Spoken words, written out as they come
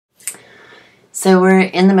So we're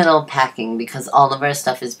in the middle of packing because all of our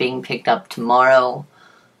stuff is being picked up tomorrow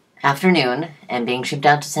afternoon and being shipped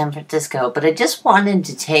out to San Francisco. But I just wanted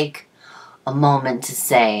to take a moment to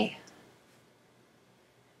say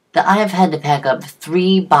that I have had to pack up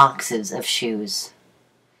 3 boxes of shoes.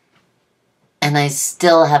 And I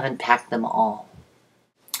still haven't packed them all.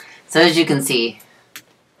 So as you can see,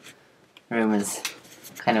 the room is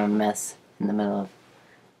kind of a mess in the middle of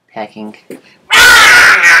packing.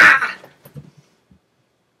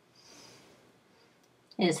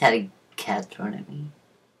 I just had a cat thrown at me.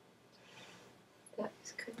 That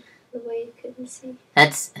was good. The way you couldn't see.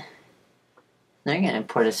 They're going to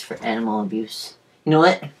report us for animal abuse. You know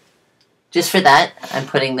what? Just for that, I'm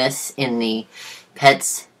putting this in the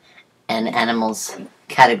pets and animals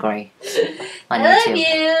category on YouTube. I love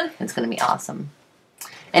you. It's going to be awesome.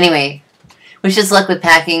 Anyway, wish us luck with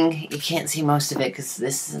packing. You can't see most of it because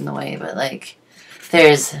this is in the way, but like,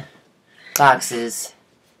 there's boxes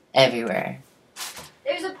everywhere.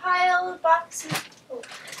 There's a pile of boxes. Oh.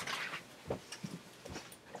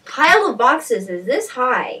 Pile of boxes is this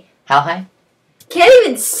high. How high? Can't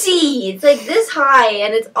even see. It's like this high,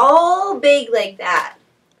 and it's all big like that.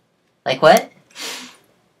 Like what?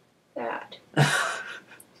 That.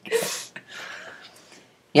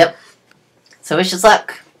 Yep. So wish us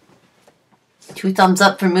luck. 2 thumbs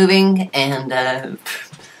up for moving, and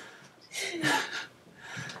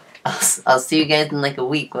I'll see you guys in like a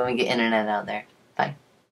week when we get internet out there. Bye.